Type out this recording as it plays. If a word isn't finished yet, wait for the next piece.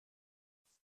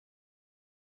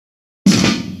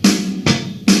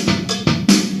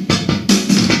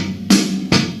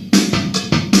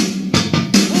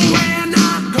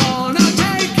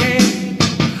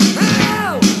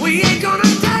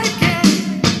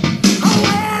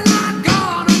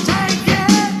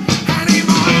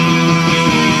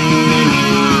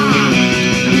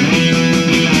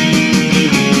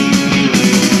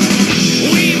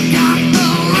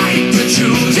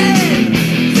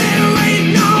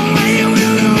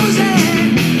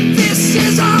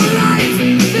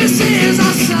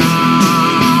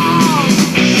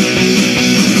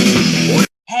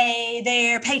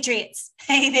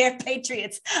Hey there,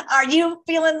 patriots. Are you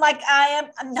feeling like I am?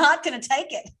 I'm not going to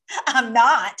take it. I'm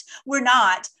not. We're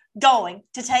not going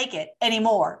to take it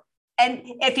anymore. And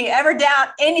if you ever doubt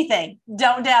anything,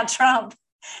 don't doubt Trump.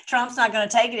 Trump's not going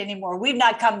to take it anymore. We've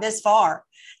not come this far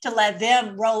to let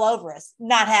them roll over us.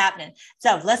 Not happening.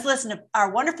 So let's listen to our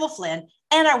wonderful Flynn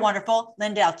and our wonderful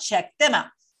Lindell. Check them out.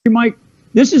 Mike,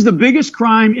 this is the biggest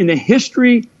crime in the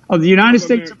history of the United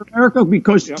States of America,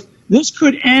 because this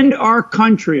could end our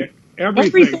country.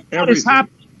 Everything that is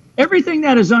happening, everything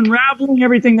that is unraveling,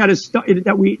 everything that is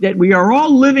that we are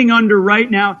all living under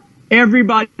right now.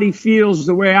 Everybody feels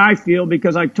the way I feel,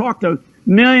 because I talk to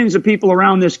millions of people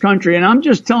around this country, and I'm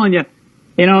just telling you,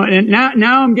 and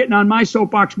now I'm getting on my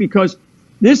soapbox, because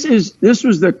this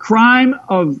was the crime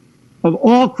of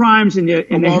all crimes in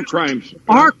our country.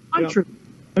 Yeah.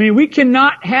 I mean, we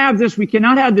cannot have this. We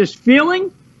cannot have this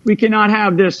feeling. We cannot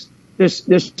have this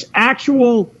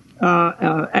actual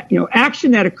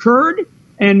action that occurred,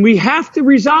 and we have to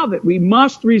resolve it. We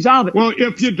must resolve it. Well,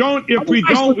 if we don't,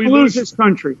 we lose this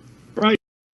country. Right.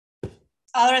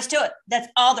 All there is to it. That's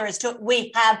all there is to it.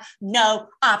 We have no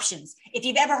options. If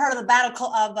you've ever heard of the Battle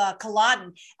of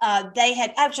Culloden, they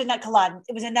had actually not Culloden.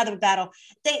 It was another battle.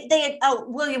 They had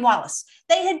William Wallace.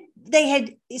 They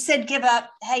had said give up.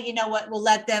 Hey, you know what? We'll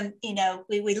let them.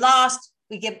 We lost.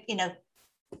 We give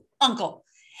uncle.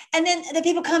 And then the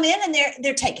people come in and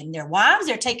they're taking their wives,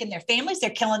 they're taking their families, they're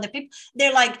killing their people.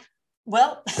 They're like,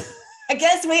 well, I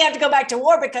guess we have to go back to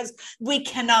war, because we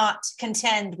cannot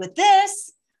contend with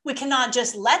this. We cannot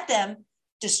just let them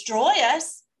destroy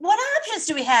us. What options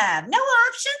do we have? No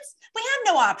options. We have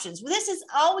no options. This is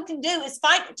all we can do is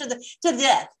fight to the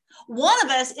death. One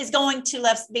of us is going to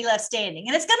be left standing,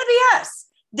 and it's going to be us.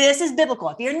 This is biblical.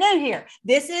 If you're new here,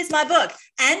 this is my book,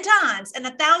 End Times and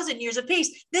 1,000 Years of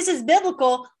Peace. This is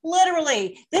biblical,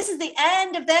 literally. This is the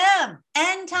end of them.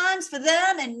 End times for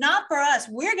them and not for us.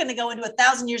 We're going to go into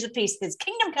 1,000 years of peace. His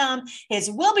kingdom come, his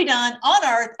will be done on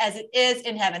earth as it is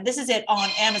in heaven. This is it on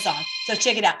Amazon. So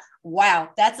check it out. Wow,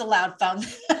 that's a loud phone.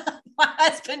 My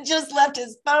husband just left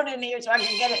his phone in here so I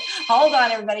can get it. Hold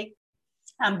on, everybody.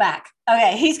 I'm back.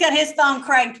 Okay, he's got his phone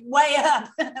cranked way up.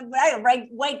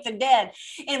 Wait for dead.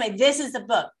 Anyway, this is the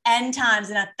book, End Times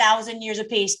and 1,000 Years of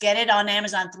Peace. Get it on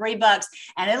Amazon, $3,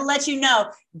 and it'll let you know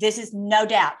this is no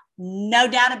doubt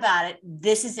about it.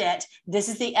 This is it. This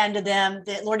is the end of them.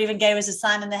 The Lord even gave us a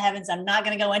sign in the heavens. I'm not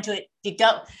going to go into it. You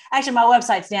don't. Actually, my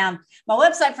website's down. My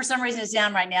website, for some reason, is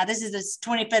down right now. This is the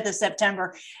 25th of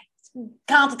September.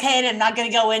 Complicated. I'm not going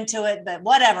to go into it, but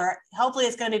whatever. Hopefully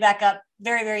it's going to be back up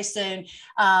very, very soon.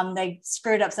 They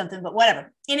screwed up something, but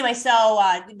whatever. Anyway,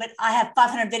 but I have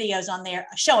 500 videos on there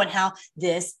showing how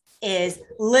this is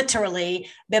literally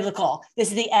biblical. This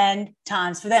is the end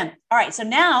times for them. All right. So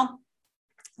now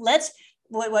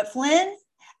what Flynn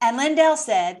and Lindell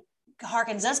said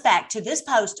harkens us back to this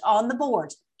post on the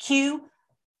boards, qanon.pub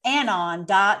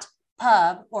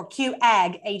or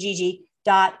qag.news.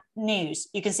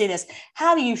 You can see this.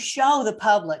 How do you show the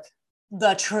public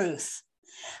the truth?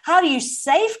 How do you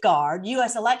safeguard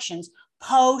U.S. elections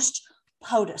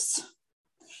post-POTUS?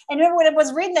 And remember when I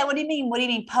was reading that, what do you mean? What do you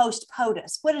mean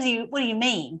post-POTUS? What do you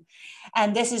mean?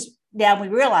 And this is, now we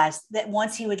realized that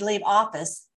once he would leave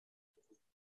office,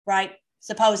 right,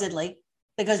 supposedly,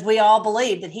 because we all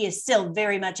believe that he is still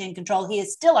very much in control. He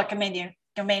is still our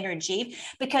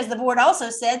commander-in-chief, because the board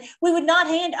also said we would not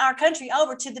hand our country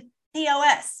over to the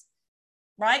POS,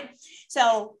 right?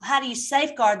 So how do you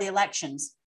safeguard the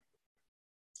elections?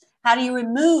 How do you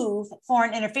remove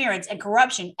foreign interference and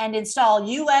corruption and install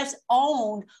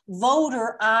U.S.-owned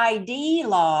voter ID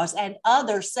laws and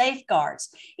other safeguards?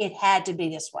 It had to be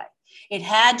this way. It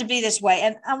had to be this way.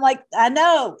 And I'm like, I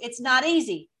know it's not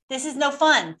easy. This is no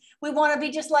fun. We want to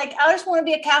be just like, I just want to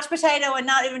be a couch potato and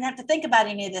not even have to think about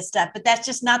any of this stuff. But that's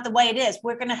just not the way it is.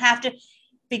 We're going to have to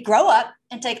grow up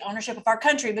and take ownership of our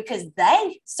country, because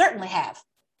they certainly have,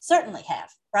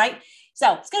 right?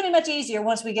 So it's going to be much easier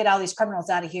once we get all these criminals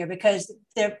out of here, because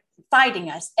they're fighting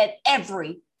us at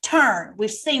every turn. We've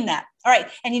seen that. All right.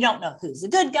 And you don't know who's the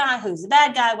good guy, who's the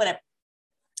bad guy, whatever.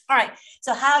 All right.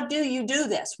 So how do you do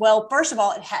this? Well, first of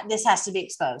all, this has to be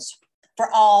exposed for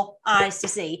all eyes to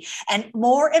see. And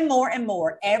more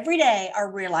every day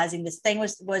are realizing this thing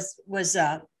was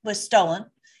stolen,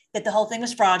 that the whole thing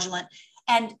was fraudulent.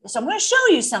 And so I'm going to show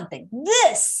you something.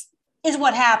 This is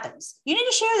what happens. You need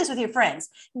to share this with your friends.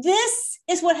 This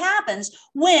is what happens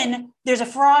when there's a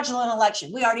fraudulent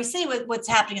election. We already see what's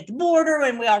happening at the border,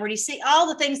 and we already see all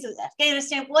the things that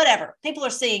Afghanistan, whatever. People are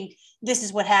seeing this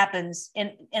is what happens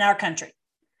in our country.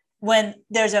 when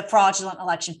there's a fraudulent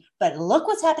election. But look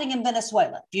what's happening in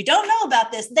Venezuela. If you don't know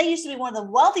about this, they used to be one of the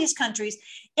wealthiest countries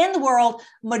in the world.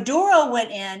 Maduro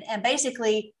went in and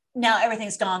basically now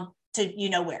everything's gone to you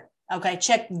know where. Okay,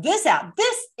 check this out.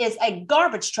 This is a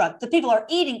garbage truck. The people are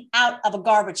eating out of a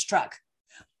garbage truck.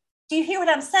 Do you hear what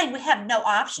I'm saying? We have no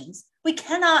options. We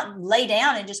cannot lay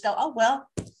down and just go, oh, well,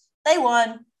 they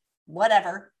won,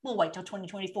 whatever. We'll wait till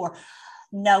 2024.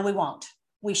 No, we won't.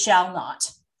 We shall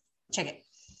not. Check it.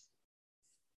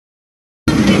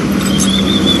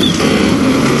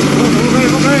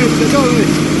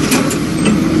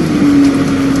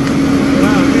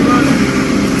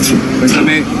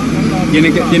 Cuéntame,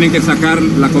 ¿tienen que sacar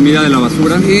la comida de la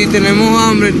basura? Sí, tenemos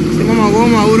hambre,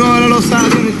 Maduro ahora lo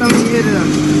saca en esta mierda.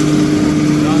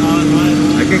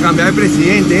 Hay que cambiar de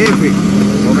presidente, jefe,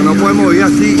 porque no podemos vivir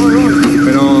así.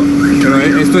 Pero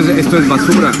esto es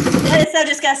basura. That is so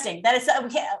disgusting. That is so,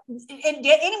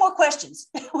 any more questions?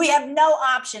 We have no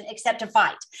option except to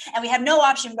fight. And we have no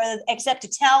option except to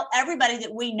tell everybody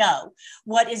that we know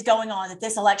what is going on, that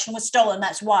this election was stolen.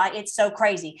 That's why it's so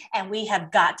crazy. And we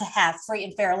have got to have free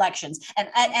and fair elections.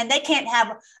 And they can't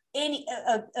have any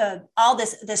all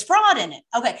this fraud in it.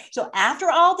 Okay, so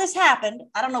after all this happened,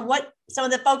 I don't know what some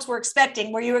of the folks were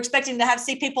expecting. Were you expecting to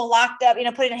see people locked up,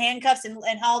 put in handcuffs and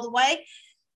hauled away?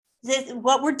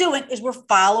 What we're doing is we're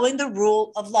following the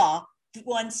rule of law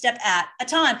one step at a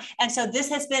time. And so this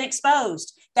has been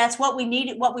exposed. That's what we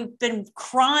needed, what we've been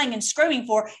crying and screaming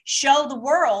for. Show the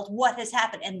world what has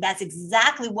happened. And that's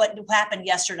exactly what happened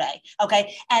yesterday.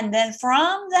 Okay. And then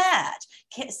from that,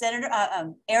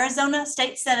 Arizona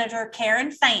State Senator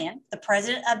Karen Fann, the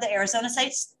president of the Arizona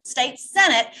State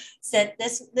Senate, sent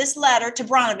this letter to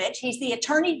Bronovich. He's the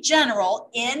attorney general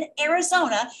in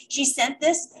Arizona. She sent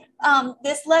this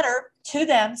letter to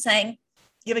them saying,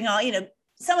 giving all,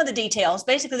 some of the details,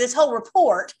 basically this whole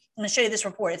report. I'm going to show you this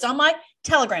report. It's on my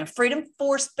Telegram, Freedom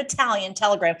Force Battalion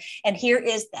Telegram. And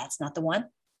that's not the one.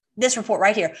 This report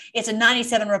right here. It's a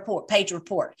 97-page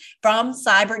report from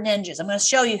Cyber Ninjas. I'm going to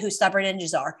show you who Cyber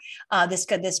Ninjas are,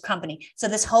 this company. So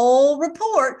this whole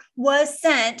report was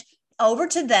sent over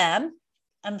to them.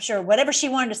 I'm sure whatever she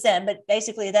wanted to send, but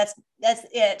basically that's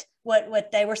it,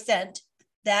 what they were sent.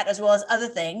 That as well as other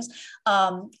things.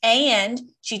 And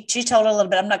she told a little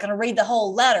bit, I'm not going to read the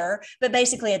whole letter, but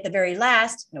basically at the very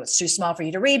last, it's too small for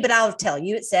you to read, but I'll tell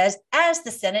you, it says, as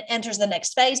the Senate enters the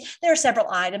next phase, there are several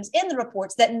items in the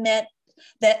reports that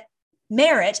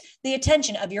merit the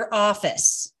attention of your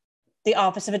office, the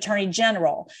Office of Attorney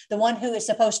General, the one who is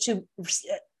supposed to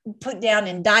put down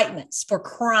indictments for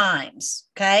crimes.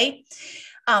 Okay.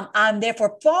 I'm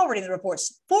therefore forwarding the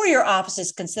reports for your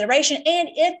office's consideration. And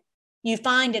if you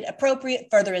find it appropriate,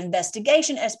 further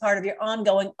investigation as part of your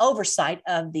ongoing oversight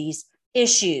of these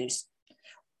issues.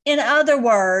 In other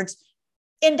words,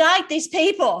 indict these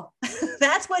people.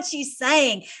 That's what she's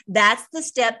saying. That's the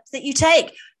steps that you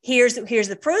take. Here's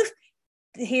the proof.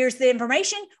 Here's the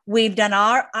information. We've done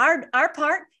our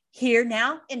part. Here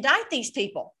now, indict these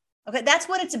people. Okay, that's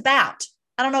what it's about.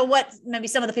 I don't know what maybe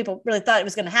some of the people really thought it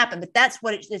was going to happen, but that's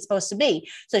what it's supposed to be.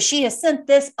 So she has sent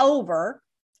this over,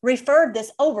 referred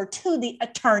this over to the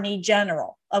attorney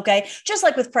general. Okay. Just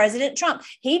like with President Trump,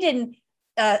 he didn't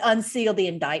unseal the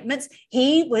indictments.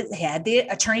 Had the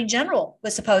attorney general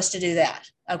was supposed to do that.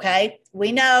 Okay.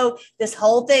 We know this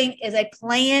whole thing is a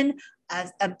plan,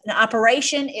 an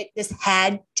operation. This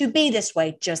had to be this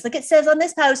way. Just like it says on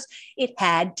this post, it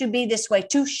had to be this way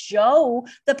to show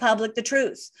the public the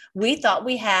truth. We thought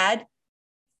we had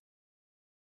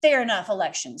fair enough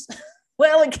elections.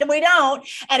 Well, we don't.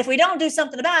 And if we don't do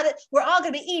something about it, we're all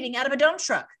going to be eating out of a dump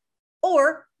truck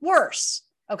or worse.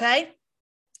 Okay.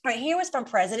 All right. Here was from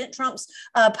President Trump's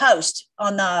post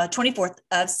on the 24th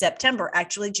of September,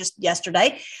 actually just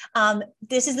yesterday.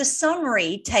 This is the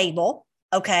summary table.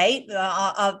 Okay.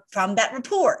 From that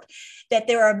report, that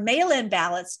there are mail-in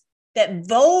ballots that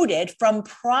voted from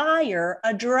prior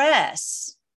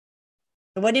address.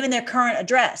 It wasn't even their current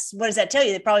address. What does that tell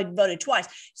you? They probably voted twice.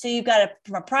 So you've got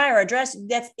from a prior address.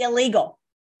 That's illegal.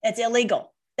 That's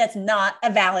illegal. That's not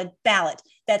a valid ballot.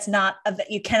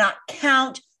 You cannot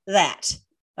count that.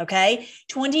 Okay.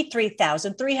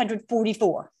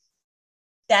 23,344.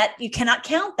 That you cannot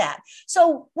count that.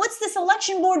 So what's this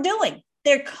election board doing?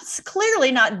 They're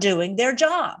clearly not doing their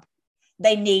job.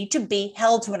 They need to be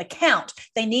held to an account.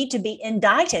 They need to be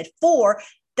indicted for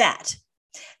that.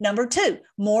 Number two,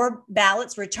 more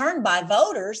ballots returned by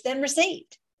voters than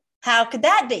received. How could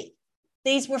that be?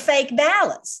 These were fake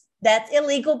ballots. That's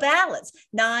illegal ballots.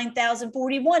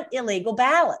 9,041 illegal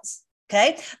ballots.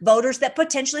 Okay. Voters that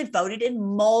potentially voted in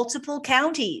multiple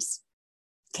counties.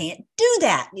 Can't do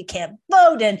that. You can't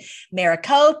vote in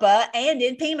Maricopa and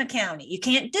in Pima County. You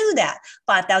can't do that.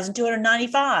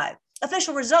 5,295.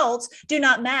 Official results does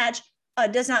not match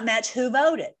who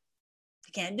voted.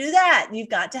 You can't do that. You've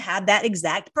got to have that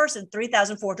exact person.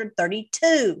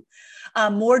 3,432.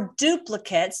 More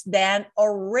duplicates than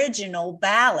original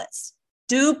ballots.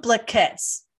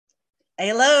 Duplicates.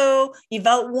 Hello, you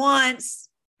vote once.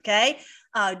 Okay.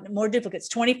 More duplicates,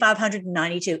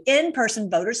 2,592 in-person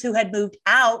voters who had moved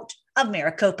out of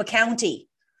Maricopa County.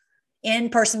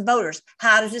 In-person voters.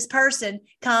 How does this person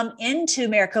come into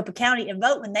Maricopa County and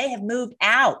vote when they have moved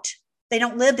out? They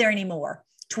don't live there anymore.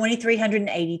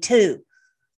 2,382.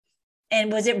 And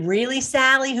was it really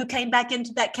Sally who came back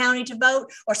into that county to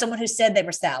vote, or someone who said they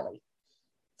were Sally?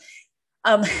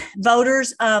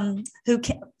 Voters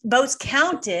votes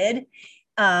counted.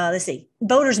 Let's see.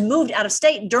 Voters moved out of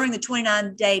state during the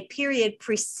 29-day period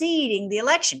preceding the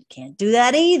election. Can't do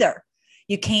that either.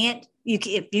 You can't.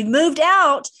 If you moved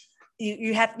out,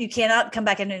 you cannot come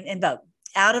back in and vote.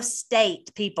 Out of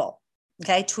state people.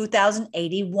 Okay,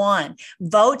 2,081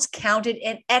 votes counted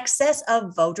in excess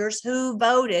of voters who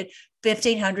voted.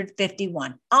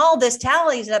 1,551. All this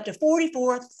tallies up to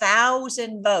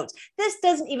 44,000 votes. This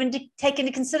doesn't even take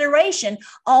into consideration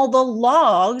all the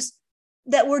logs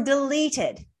that were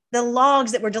deleted. The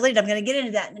logs that were deleted. I'm going to get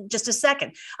into that in just a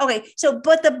second. Okay,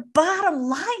 but the bottom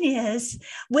line is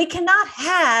we cannot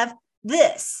have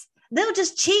this. They'll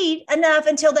just cheat enough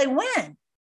until they win.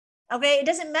 Okay, it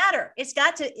doesn't matter.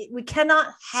 We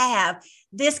cannot have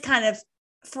this kind of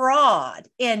fraud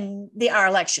in our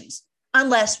elections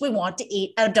unless we want to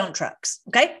eat out of dump trucks.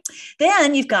 Okay,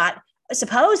 then you've got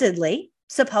supposedly,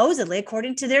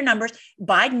 according to their numbers,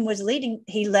 Biden was leading.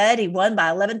 He won by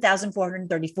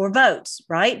 11,434 votes,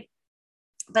 right?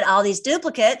 But all these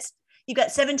duplicates, you've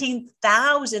got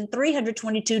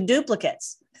 17,322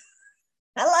 duplicates.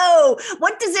 Hello,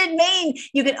 what does it mean?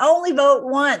 You can only vote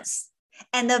once.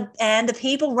 And the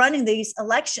people running the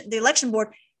election board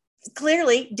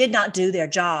clearly did not do their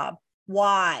job.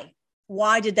 Why?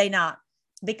 Why did they not?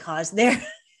 Because they're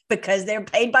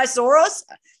paid by Soros.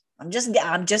 I'm just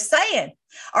saying.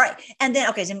 All right. And then,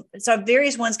 okay, so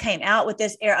various ones came out with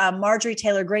this. Marjorie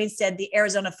Taylor Greene said the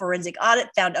Arizona forensic audit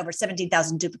found over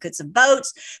 17,000 duplicates of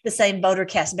votes. The same voter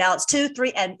cast ballots 2,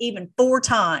 3, and even 4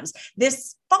 times.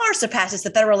 This far surpasses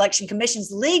the Federal Election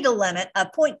Commission's legal limit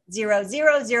of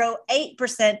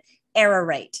 0.0008% error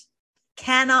rate.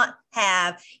 Cannot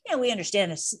have, we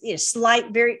understand a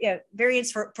slight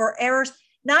variance for errors.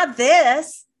 Not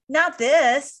this.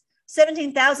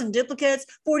 17,000 duplicates,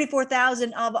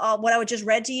 44,000 of what I just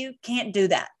read to you. Can't do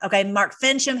that. Okay. Mark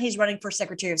Fincham, he's running for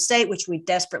Secretary of State, which we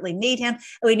desperately need him.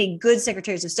 We need good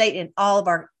secretaries of state in all of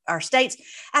our states.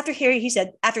 He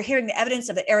said, after hearing the evidence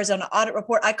of the Arizona audit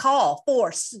report, I call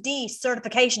for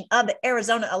decertification of the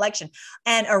Arizona election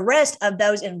and arrest of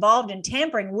those involved in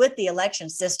tampering with the election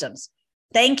systems.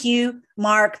 Thank you,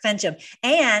 Mark Fincham.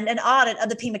 And an audit of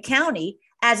the Pima County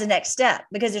as a next step,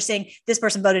 because they're saying this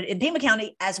person voted in Pima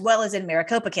County as well as in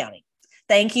Maricopa County.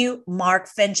 Thank you, Mark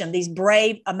Fincham. These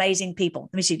brave, amazing people.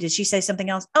 Let me see. Did she say something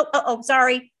else? Oh,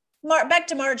 sorry. Back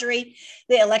to Marjorie.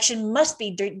 The election must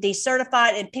be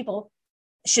decertified and people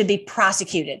should be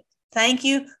prosecuted. Thank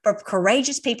you for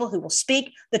courageous people who will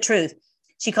speak the truth.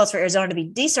 She calls for Arizona to be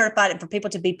decertified and for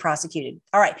people to be prosecuted.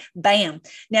 All right. Bam.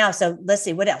 Now, so let's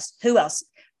see. What else? Who else?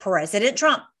 President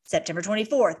Trump. September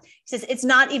 24th. He says it's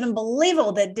not even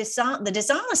believable that the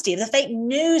dishonesty of the fake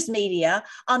news media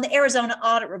on the Arizona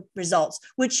audit results,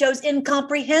 which shows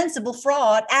incomprehensible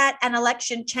fraud at an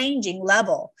election changing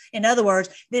level. In other words,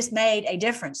 this made a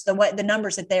difference. The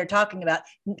numbers that they're talking about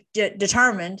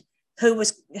determined who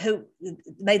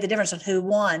made the difference on who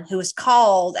won, who was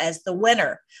called as the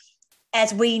winner.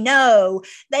 As we know,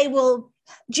 they will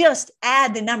just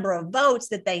add the number of votes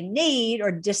that they need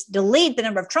or just delete the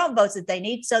number of Trump votes that they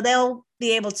need, so they'll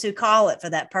be able to call it for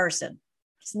that person.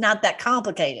 It's not that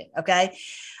complicated, okay?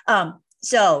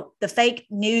 So the fake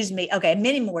news media, okay,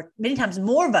 many times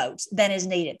more votes than is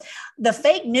needed. The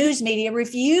fake news media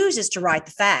refuses to write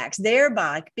the facts,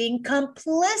 thereby being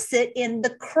complicit in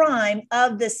the crime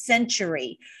of the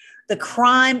century. The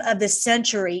crime of the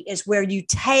century is where you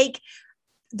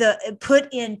put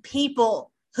in people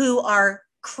who are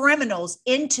criminals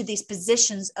into these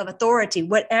positions of authority,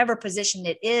 whatever position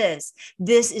it is.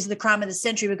 This is the crime of the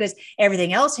century because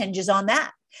everything else hinges on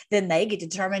that. Then they get to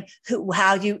determine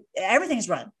everything's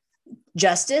run.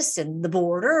 Justice and the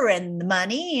border and the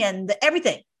money and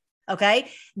everything.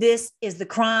 Okay. This is the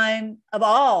crime of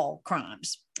all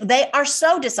crimes. They are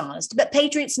so dishonest, but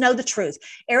patriots know the truth.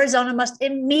 Arizona must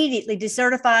immediately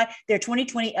decertify their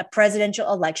 2020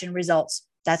 presidential election results.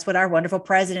 That's what our wonderful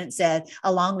president said,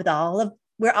 along with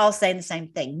we're all saying the same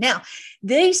thing. Now,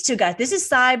 these two guys, this is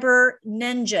Cyber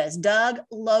Ninjas, Doug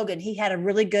Logan. He had a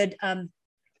really good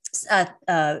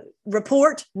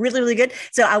report, really good.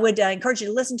 So I would encourage you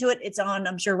to listen to it. It's on,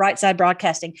 I'm sure, Right Side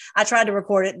Broadcasting. I tried to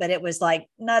record it, but it was like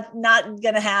not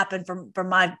going to happen from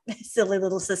my silly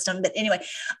little system. But anyway,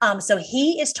 so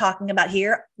he is talking about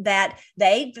here that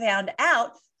they found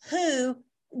out who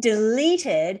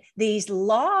deleted these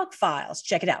log files.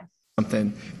 Check it out.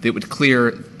 Something that would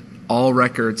clear all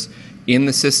records in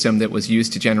the system that was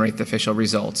used to generate the official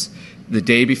results the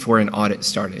day before an audit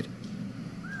started.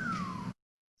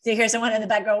 So you hear someone in the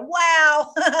background,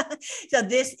 wow. So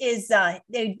this is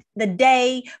the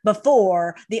day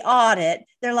before the audit.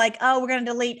 They're like, oh, we're going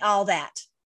to delete all that.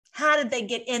 How did they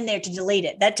get in there to delete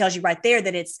it? That tells you right there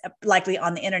that it's likely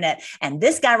on the internet. And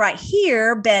this guy right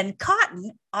here, Ben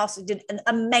Cotton, also did an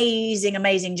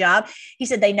amazing job. He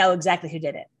said they know exactly who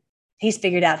did it. He's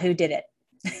figured out who did it.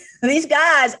 These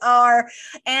guys are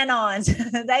anons.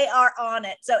 They are on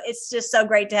it. So it's just so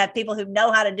great to have people who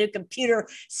know how to do computer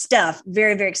stuff.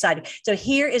 Very, very excited. So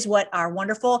here is what our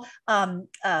wonderful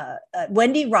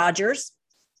Wendy Rogers,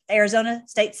 Arizona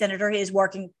state senator, is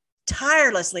working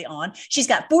tirelessly on. She's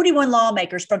got 41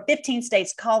 lawmakers from 15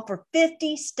 states called for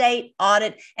 50 state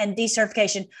audit and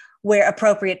decertification where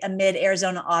appropriate amid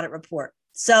Arizona audit report.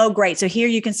 So great. So here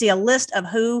you can see a list of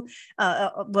who,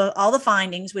 all the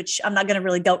findings, which I'm not going to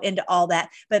really go into all that,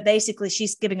 but basically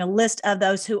she's giving a list of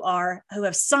those who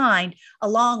have signed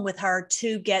along with her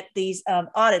to get these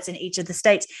audits in each of the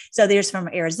states. So there's from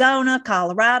Arizona,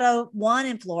 Colorado, 1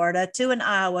 in Florida, 2 in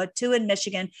Iowa, 2 in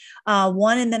Michigan,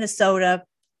 1 in Minnesota,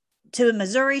 2 in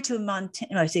Missouri, 2 in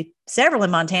Montana. Several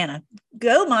in Montana.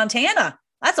 Go Montana.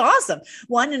 That's awesome.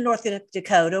 1 in North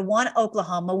Dakota, 1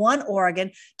 Oklahoma, 1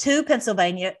 Oregon, 2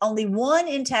 Pennsylvania, only 1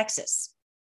 in Texas.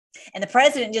 And the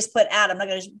president just put out, I'm not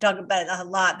going to talk about it a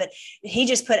lot, but he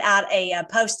just put out a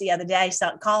post the other day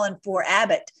calling for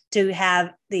Abbott to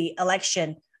have the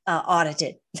election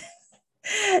audited.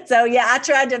 So yeah, I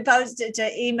tried to post it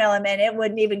to email him and it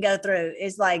wouldn't even go through.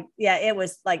 It's like, yeah, it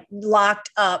was like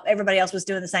locked up. Everybody else was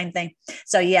doing the same thing.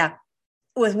 So yeah,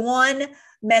 with one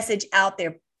message out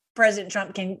there, President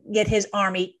Trump can get his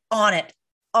army on it.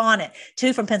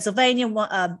 2 from Pennsylvania,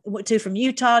 2 from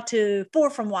Utah, 4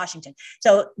 from Washington.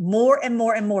 So more and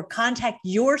more contact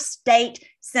your state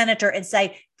senator and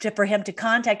say for him to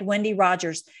contact Wendy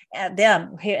Rogers,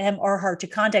 him or her to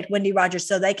contact Wendy Rogers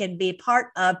so they can be part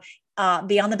of,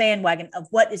 be on the bandwagon of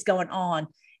what is going on.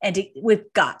 And we've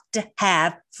got to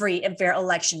have free and fair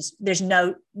elections. There's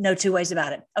no 2 ways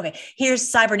about it. Okay,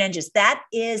 here's Cyber Ninjas. That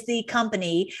is the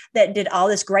company that did all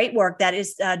this great work. That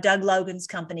is Doug Logan's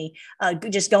company,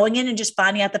 just going in and just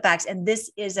finding out the facts. And this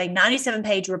is a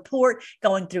 97-page report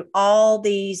going through all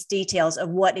these details of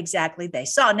what exactly they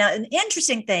saw. Now, an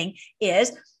interesting thing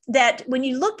is that when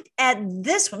you look at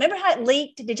this one, remember how it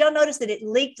leaked? Did y'all notice that it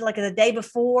leaked like the day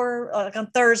before, like on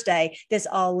Thursday, this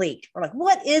all leaked? We're like,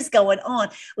 what is going on?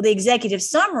 Well, the executive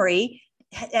summary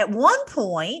at one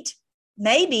point,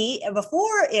 maybe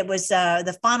before it was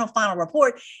the final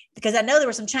report, because I know there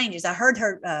were some changes. I heard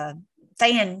her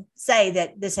fan say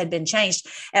that this had been changed.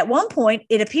 At one point,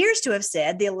 it appears to have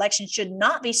said the election should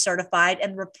not be certified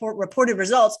and reported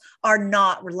results are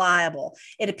not reliable.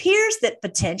 It appears that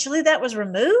potentially that was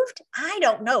removed. I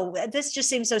don't know. This just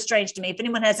seems so strange to me. If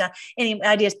anyone has any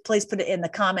ideas, please put it in the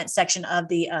comment section of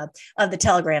the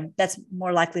Telegram. That's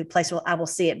more likely the place where I will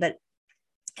see it. But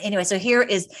anyway, so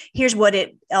here's what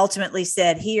it ultimately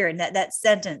said here, and that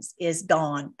sentence is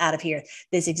gone out of here,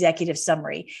 this executive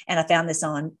summary. And I found this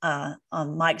on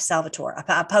Mike Salvatore.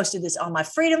 I posted this on my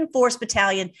Freedom Force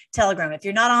Battalion Telegram. If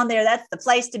you're not on there, that's the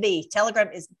place to be. Telegram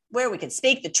is where we can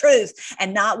speak the truth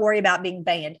and not worry about being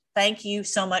banned. Thank you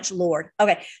so much, Lord.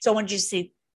 Okay, so I wanted you to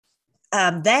see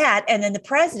that, and then the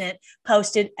president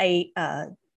posted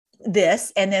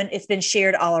this, and then it's been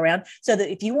shared all around, so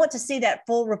that if you want to see that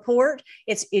full report,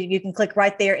 you can click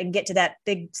right there and get to that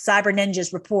big Cyber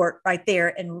Ninjas report right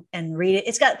there and read it.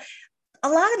 It's got a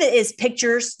lot of it is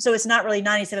pictures, so it's not really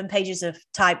 97 pages of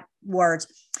type words.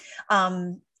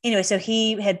 Anyway, so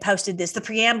he had posted this. The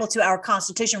preamble to our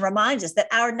Constitution reminds us that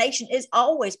our nation is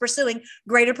always pursuing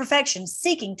greater perfection,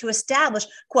 seeking to establish,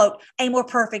 quote, a more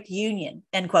perfect union,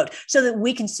 end quote, so that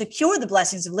we can secure the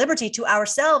blessings of liberty to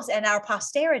ourselves and our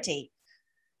posterity,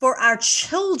 for our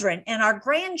children and our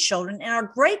grandchildren and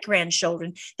our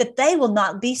great-grandchildren, that they will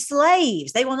not be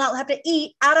slaves. They will not have to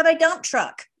eat out of a dump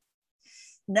truck.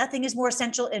 Nothing is more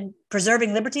essential in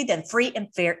preserving liberty than free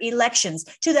and fair elections.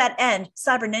 To that end,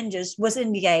 Cyber Ninjas was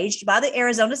engaged by the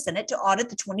Arizona Senate to audit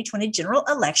the 2020 general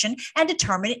election and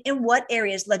determine in what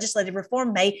areas legislative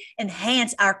reform may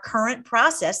enhance our current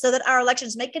process so that our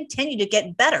elections may continue to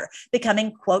get better,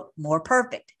 becoming, quote, more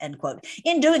perfect, end quote.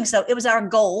 In doing so, it was our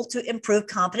goal to improve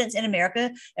confidence in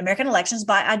American elections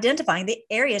by identifying the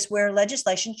areas where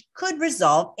legislation could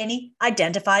resolve any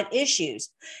identified issues.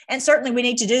 And certainly we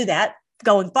need to do that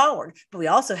going forward, but we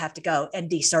also have to go and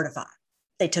decertify.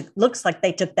 Looks like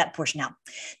they took that portion out.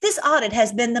 This audit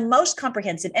has been the most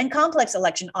comprehensive and complex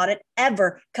election audit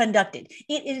ever conducted.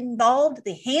 It involved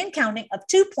the hand counting of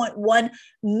 2.1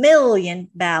 million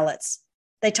ballots.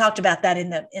 They talked about that in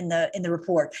the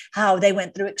report, how they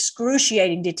went through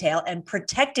excruciating detail and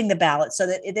protecting the ballots so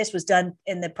that this was done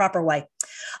in the proper way.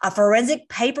 A forensic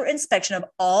paper inspection of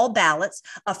all ballots,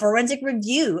 a forensic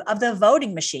review of the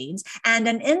voting machines, and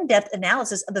an in-depth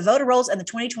analysis of the voter rolls and the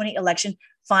 2020 election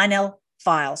final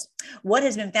files. What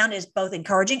has been found is both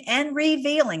encouraging and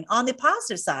revealing. On the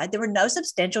positive side, there were no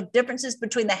substantial differences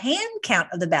between the hand count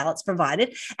of the ballots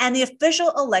provided and the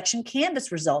official election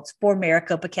canvass results for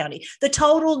Maricopa County. The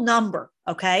total number,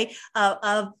 okay,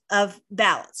 of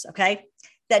ballots, okay?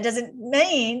 That doesn't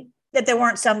mean that there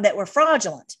weren't some that were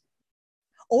fraudulent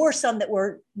or some that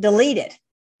were deleted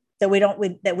that we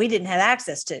didn't have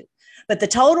access to. But the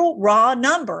total raw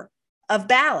number of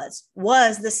ballots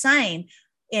was the same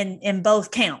in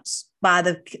both counts by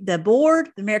the board,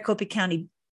 the Maricopa County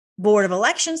Board of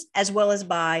Elections, as well as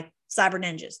by Cyber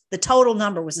Ninjas. The total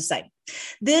number was the same.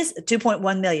 This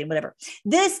 2.1 million, whatever.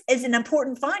 This is an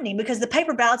important finding because the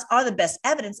paper ballots are the best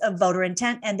evidence of voter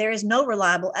intent, and there is no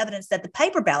reliable evidence that the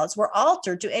paper ballots were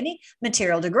altered to any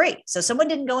material degree. So someone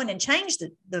didn't go in and change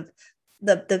the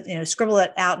scribble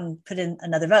it out and put in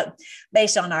another vote.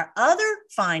 Based on our other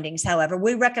findings, however,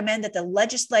 we recommend that the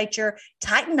legislature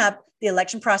tighten up the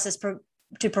election process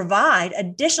to provide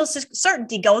additional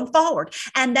certainty going forward,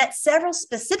 and that several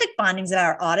specific findings of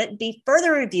our audit be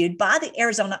further reviewed by the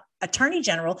Arizona Attorney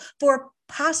General for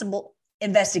possible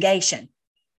investigation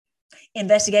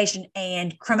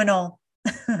and criminal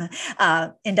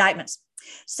indictments.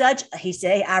 Such, he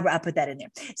say, I put that in there.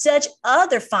 Such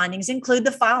other findings include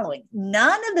the following.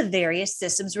 None of the various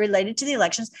systems related to the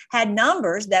elections had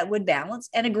numbers that would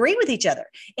balance and agree with each other.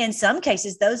 In some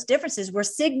cases, those differences were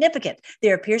significant.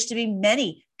 There appears to be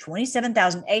many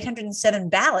 27,807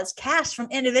 ballots cast from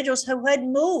individuals who had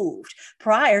moved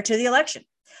prior to the election.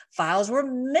 Files were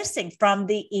missing from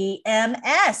the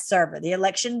EMS server, the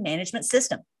election management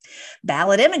system.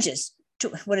 Ballot images.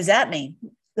 What does that mean?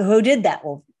 Who did that?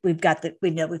 Well, we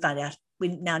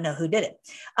now know who did it.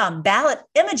 Ballot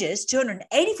images,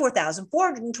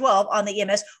 284,412 on the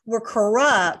EMS were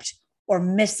corrupt or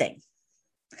missing.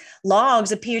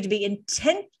 Logs appeared to be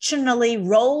intentionally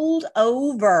rolled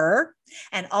over,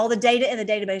 and all the data in the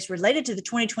database related to the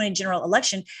 2020 general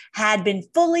election had been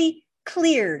fully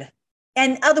cleared.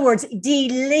 In other words,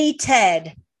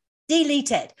 deleted.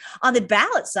 On the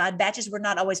ballot side, batches were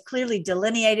not always clearly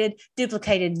delineated.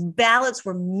 Duplicated ballots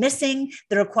were missing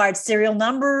the required serial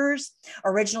numbers.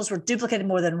 Originals were duplicated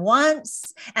more than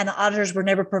once, and the auditors were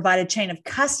never provided chain of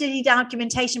custody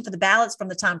documentation for the ballots from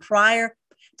the time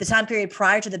period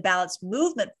prior to the ballot's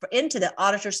movement into the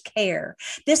auditor's care.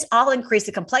 This all increased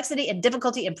the complexity and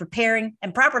difficulty in preparing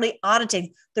and properly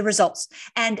auditing the results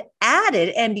and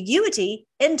added ambiguity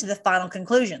into the final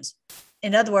conclusions.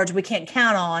 In other words, we can't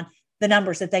count on the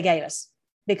numbers that they gave us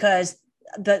because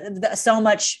so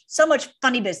much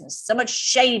funny business, so much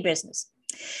shady business.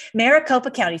 Maricopa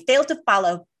County failed to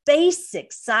follow basic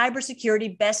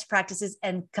cybersecurity best practices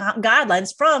and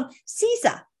guidelines from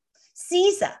CISA.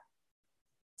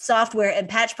 Software and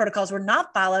patch protocols were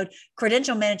not followed.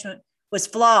 Credential management was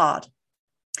flawed.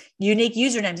 Unique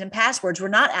usernames and passwords were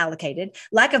not allocated.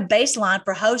 Lack of baseline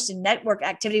for host and network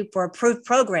activity for approved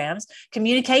programs,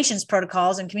 communications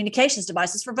protocols, and communications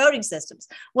devices for voting systems.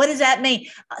 What does that mean?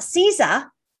 CISA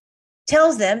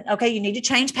tells them, okay, you need to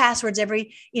change passwords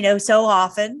every, so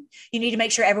often. You need to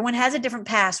make sure everyone has a different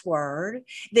password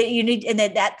that you need, and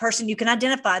that person, you can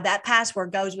identify that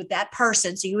password goes with that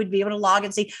person. So you would be able to log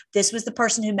and see this was the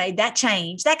person who made that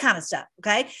change, that kind of stuff.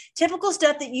 Okay. Typical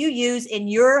stuff that you use in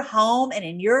your home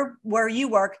and where you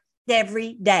work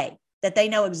every day, that they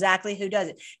know exactly who does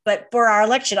it. But for our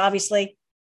election, obviously,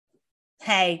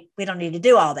 hey, we don't need to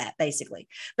do all that basically.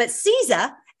 But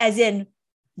CISA, as in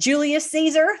Julius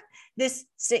Caesar, this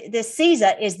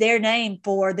CISA is their name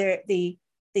for the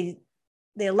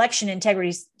election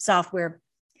integrity software,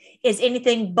 is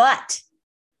anything but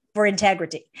for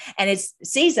integrity. And it's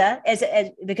Caesar as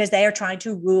because they are trying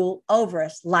to rule over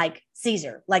us like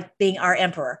Caesar, like being our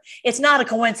emperor. It's not a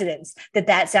coincidence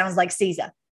that sounds like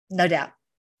Caesar, no doubt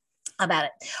about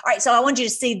it. All right. So I want you to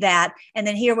see that. And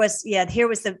then here was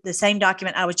the same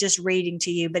document I was just reading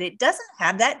to you, but it doesn't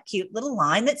have that cute little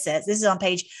line that says, this is on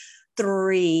page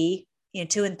 3,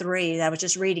 2 and 3 that I was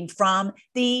just reading from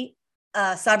the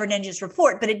Cyber Ninjas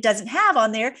report, but it doesn't have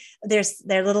on there, there's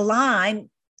their little line.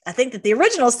 I think that the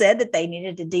original said that they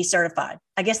needed to decertify.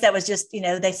 I guess that was just,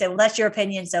 they said, well, that's your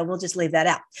opinion, so we'll just leave that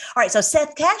out. All right, so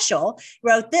Seth Cashel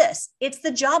wrote this. It's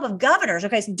the job of governors.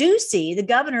 Okay, so Ducey, the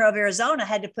governor of Arizona,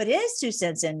 had to put his 2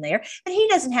 cents in there, and he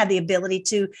doesn't have the ability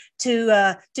to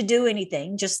do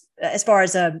anything, just as far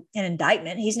as an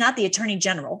indictment. He's not the attorney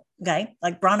general, okay,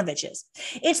 like Brnovich is.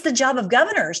 It's the job of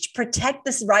governors to protect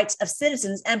the rights of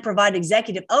citizens and provide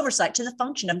executive oversight to the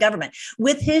function of government.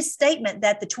 With his statement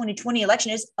that the 2020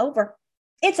 election is over,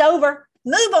 it's over.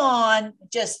 Move on.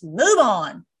 Just move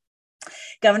on.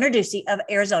 Governor Ducey of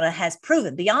Arizona has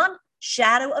proven beyond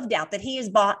shadow of doubt that he is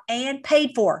bought and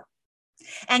paid for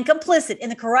and complicit in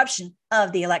the corruption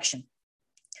of the election.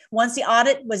 Once the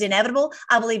audit was inevitable,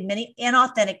 I believe many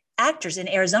inauthentic actors in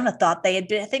Arizona thought they had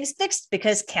things fixed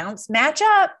because counts match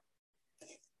up.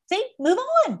 See, move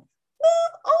on. Move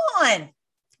on.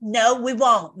 No, we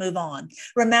won't move on.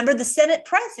 Remember the Senate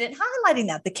president highlighting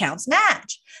that the counts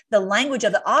match. The language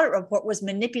of the audit report was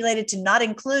manipulated to not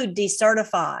include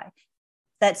decertify.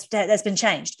 That's been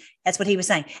changed. That's what he was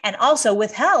saying. And also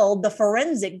withheld the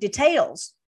forensic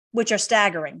details, which are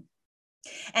staggering.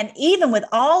 And even with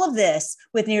all of this,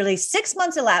 with nearly 6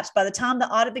 months elapsed by the time the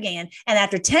audit began, and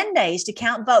after 10 days to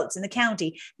count votes in the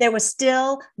county, there was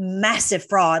still massive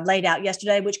fraud laid out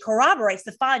yesterday, which corroborates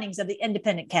the findings of the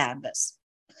independent canvass.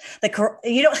 They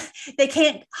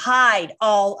can't hide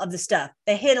all of the stuff.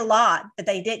 They hid a lot, but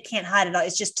can't hide it all.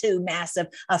 It's just too massive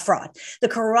a fraud. The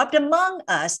corrupt among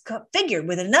us figured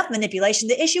with enough manipulation,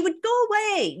 the issue would go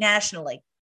away nationally.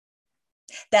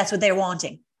 That's what they're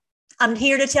wanting. I'm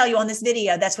here to tell you on this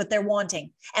video, that's what they're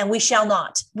wanting. And we shall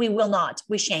not. We will not.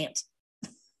 We shan't.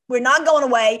 We're not going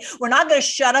away. We're not going to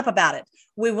shut up about it.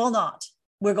 We will not.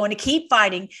 We're going to keep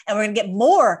fighting, and we're going to get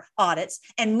more audits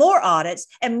and more audits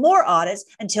and more audits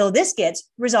until this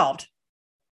gets resolved.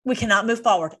 We cannot move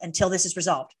forward until this is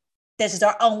resolved. This is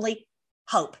our only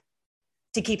hope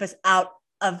to keep us out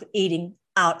of eating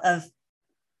out of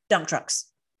dump trucks.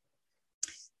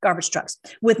 Garbage trucks.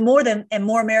 With more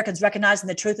Americans recognizing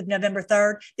the truth of November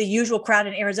 3rd, the usual crowd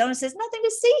in Arizona says nothing to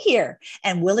see here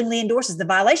and willingly endorses the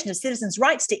violation of citizens'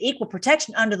 rights to equal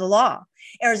protection under the law.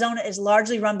 Arizona is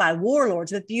largely run by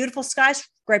warlords with beautiful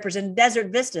skyscrapers and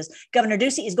desert vistas. Governor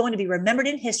Ducey is going to be remembered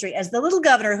in history as the little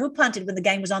governor who punted when the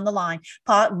game was on the line,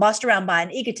 bossed around by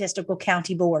an egotistical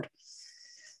county board.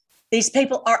 These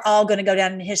people are all going to go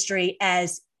down in history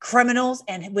as criminals,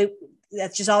 and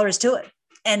that's just all there is to it.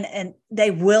 And they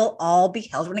will all be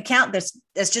held to an account.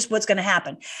 That's just what's going to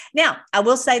happen. Now, I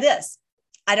will say this.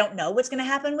 I don't know what's going to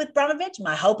happen with Brnovich.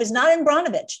 My hope is not in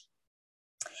Brnovich.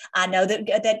 I know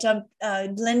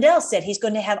that Lindell said he's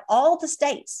going to have all the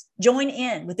states join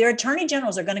in with their attorney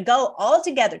generals are going to go all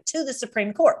together to the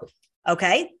Supreme Court.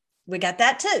 Okay, we got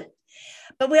that too.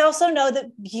 But we also know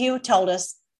that you told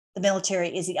us the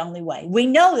military is the only way. We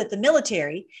know that the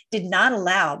military did not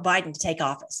allow Biden to take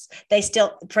office.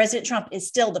 President Trump is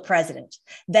still the president.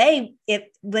 When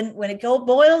it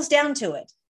boils down to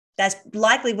it, that's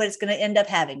likely what it's going to end up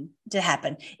having to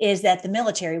happen is that the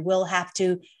military will have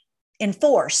to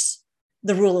enforce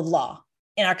the rule of law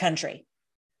in our country,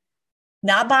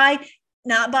 not by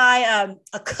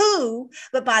a coup,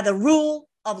 but by the rule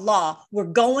of law. We're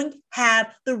going to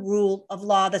have the rule of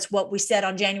law. That's what we said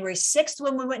on January 6th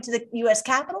when we went to the U.S.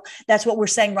 Capitol. That's what we're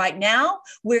saying right now.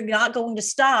 We're not going to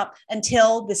stop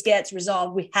until this gets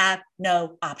resolved. We have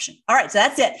no option. All right, so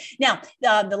that's it. Now,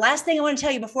 the last thing I want to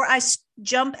tell you before I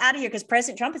jump out of here, because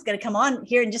President Trump is going to come on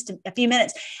here in just a few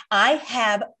minutes. I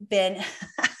have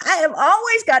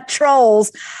always got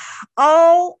trolls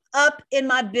all up in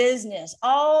my business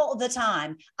all the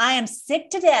time. I am sick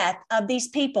to death of these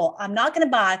people. I'm not going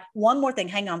to buy one more thing.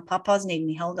 Hang on. Papa's needing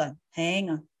me. Hold on. Hang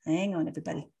on,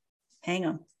 everybody. Hang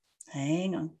on.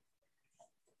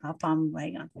 Papa,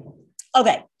 hang on.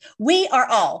 Okay. We are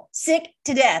all sick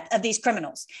to death of these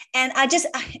criminals. And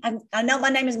I know my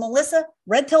name is Melissa,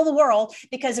 Red Pill the World,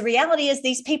 because the reality is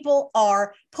these people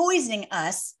are poisoning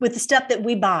us with the stuff that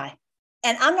we buy.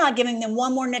 And I'm not giving them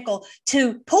one more nickel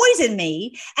to poison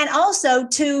me and also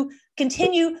to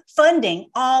continue funding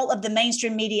all of the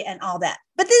mainstream media and all that.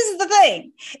 But this is the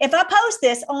thing. If I post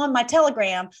this on my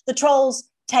Telegram, the trolls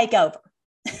take over.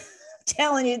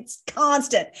 telling you, it's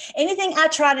constant. Anything I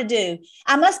try to do,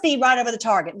 I must be right over the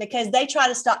target because they try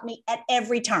to stop me at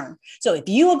every turn. So if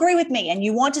you agree with me and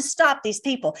you want to stop these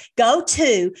people, go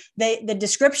to the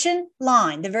description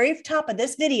line, the very top of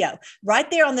this video, right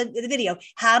there on the video,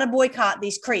 how to boycott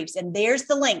these creeps. And there's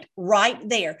the link right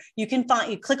there. You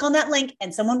click on that link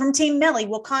and someone from Team Melly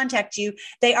will contact you.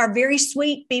 They are very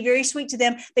sweet. Be very sweet to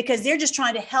them because they're just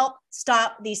trying to help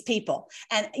stop these people.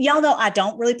 And y'all know I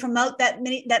don't really promote that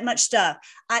much stuff.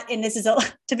 And this is,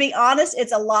 to be honest,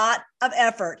 it's a lot of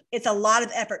effort. It's a lot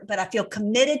of effort, but I feel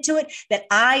committed to it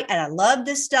I love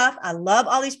this stuff. I love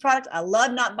all these products. I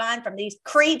love not buying from these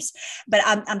creeps, but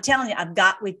I'm telling you,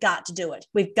 we've got to do it.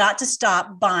 We've got to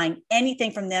stop buying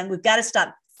anything from them. We've got to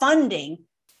stop funding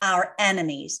our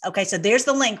enemies. Okay. So there's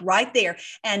the link right there.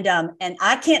 And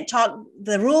I can't talk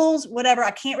the rules, whatever. I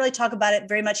can't really talk about it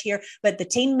very much here, but the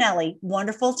Team Melly,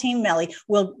 wonderful Team Melly,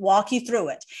 will walk you through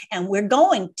it. And we're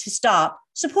going to stop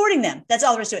supporting them. That's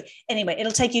all there is to it. Anyway,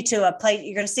 it'll take you to a place.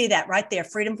 You're going to see that right there.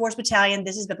 Freedom Force Battalion.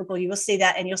 This is biblical. You will see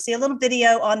that. And you'll see a little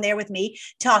video on there with me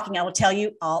talking. I will tell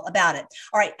you all about it.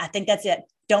 All right. I think that's it.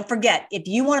 Don't forget, if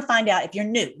you want to find out, if you're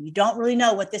new, you don't really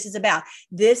know what this is about,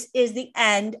 this is the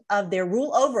end of their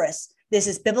rule over us. This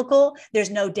is biblical. There's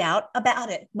no doubt about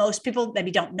it. Most people maybe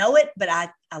don't know it, but I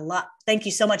love. Thank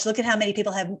you so much. Look at how many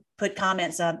people have put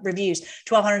comments, reviews,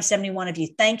 1,271 of you.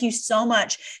 Thank you so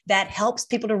much. That helps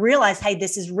people to realize, hey,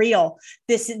 this is real.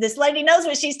 This lady knows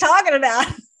what she's talking about.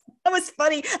 That was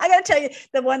funny. I got to tell you,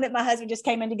 the one that my husband just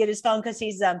came in to get his phone because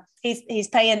he's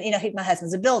paying. My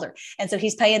husband's a builder, and so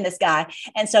he's paying this guy,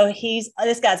 and so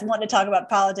this guy's wanting to talk about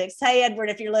politics. Hey, Edward,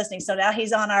 if you're listening, so now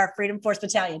he's on our Freedom Force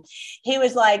Battalion. He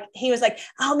was like,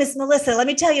 oh, Miss Melissa, let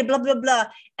me tell you, blah blah blah,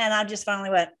 and I just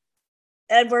finally went,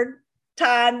 Edward,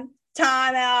 time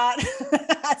out.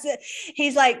 I said,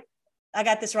 he's like, I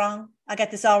got this wrong. I got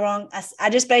this all wrong.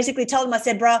 I just basically told him, I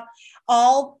said, bro,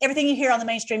 everything you hear on the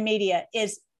mainstream media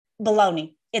is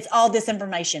baloney. It's all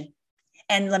disinformation.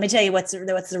 And let me tell you what's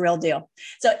the real deal.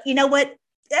 So you know what?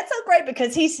 That's so great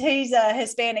because he's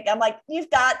Hispanic. I'm like, you've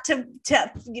got to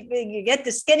you get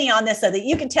the skinny on this so that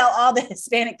you can tell all the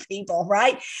Hispanic people,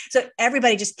 right? So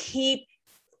everybody just keep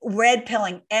red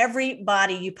pilling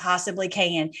everybody you possibly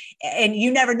can. And you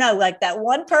never know, like that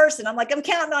one person, I'm like, I'm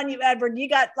counting on you, Edward. You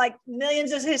got like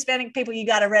millions of Hispanic people. You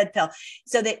got a red pill.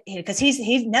 So that, because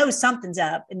he knows something's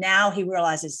up. And now he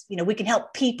realizes, we can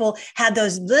help people have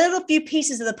those little few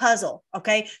pieces of the puzzle.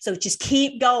 Okay. So just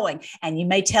keep going. And you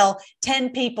may tell 10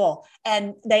 people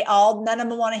and none of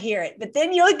them want to hear it, but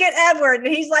then you'll get Edward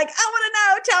and he's like, I want to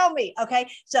know, tell me. Okay.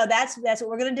 So that's what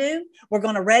we're going to do. We're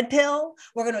going to red pill.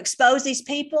 We're going to expose these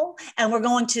people. And we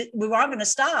aren't going to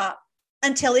stop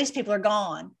until these people are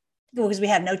gone because we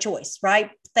have no choice,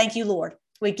 right? Thank you, Lord.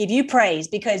 We give you praise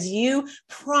because you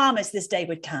promised this day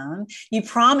would come. You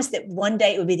promised that one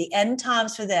day it would be the end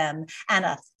times for them and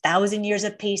 1,000 years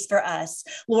of peace for us.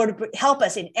 Lord, help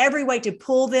us in every way to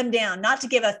pull them down, not to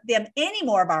give them any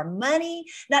more of our money,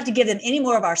 not to give them any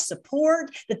more of our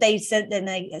support that they said and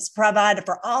they provided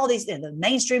for all these the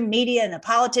mainstream media and the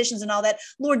politicians and all that.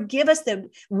 Lord, give us the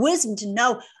wisdom to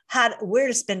know where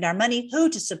to spend our money, who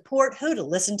to support, who to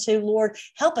listen to. Lord,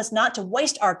 help us not to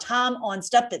waste our time on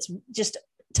stuff that's just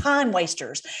time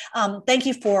wasters. Thank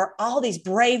you for all these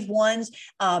brave ones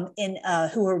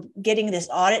who are getting this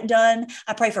audit done.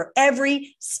 I pray for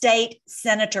every state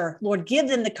senator. Lord, give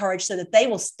them the courage so that they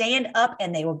will stand up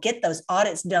and they will get those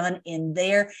audits done in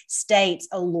their states.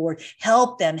 Oh Lord,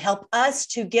 help them, help us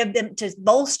to give them, to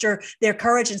bolster their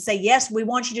courage and say, yes, we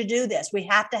want you to do this. We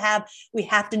have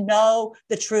to know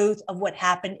the truth of what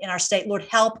happened in our state. Lord,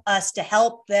 help us to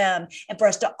help them and for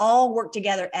us to all work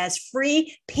together as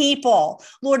free people.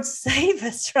 Lord, save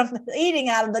us from eating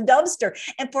out of the dumpster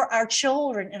and for our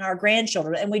children and our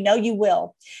grandchildren. And we know you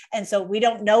will. And so we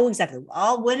don't know exactly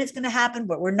when it's going to happen,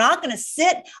 but we're not going to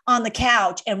sit on the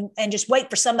couch and just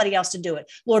wait for somebody else to do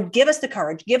it. Lord, give us the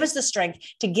courage, give us the strength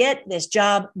to get this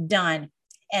job done.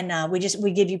 And we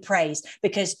give you praise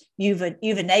because you've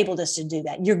enabled us to do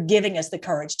that. You're giving us the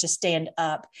courage to stand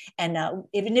up. And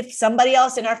even if somebody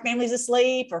else in our family is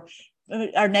asleep or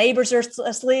our neighbors are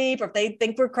asleep, or if they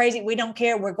think we're crazy, we don't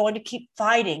care. We're going to keep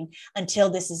fighting until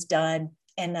this is done.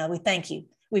 And we thank you.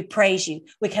 We praise you.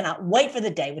 We cannot wait for the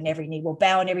day when every knee will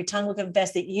bow and every tongue will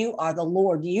confess that you are the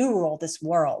Lord. You rule this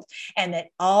world and that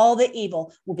all the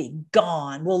evil will be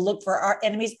gone. We'll look for our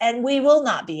enemies and we will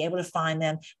not be able to find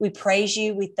them. We praise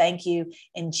you. We thank you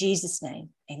in Jesus' name.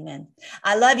 Amen.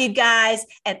 I love you guys.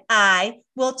 And I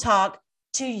will talk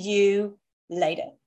to you later.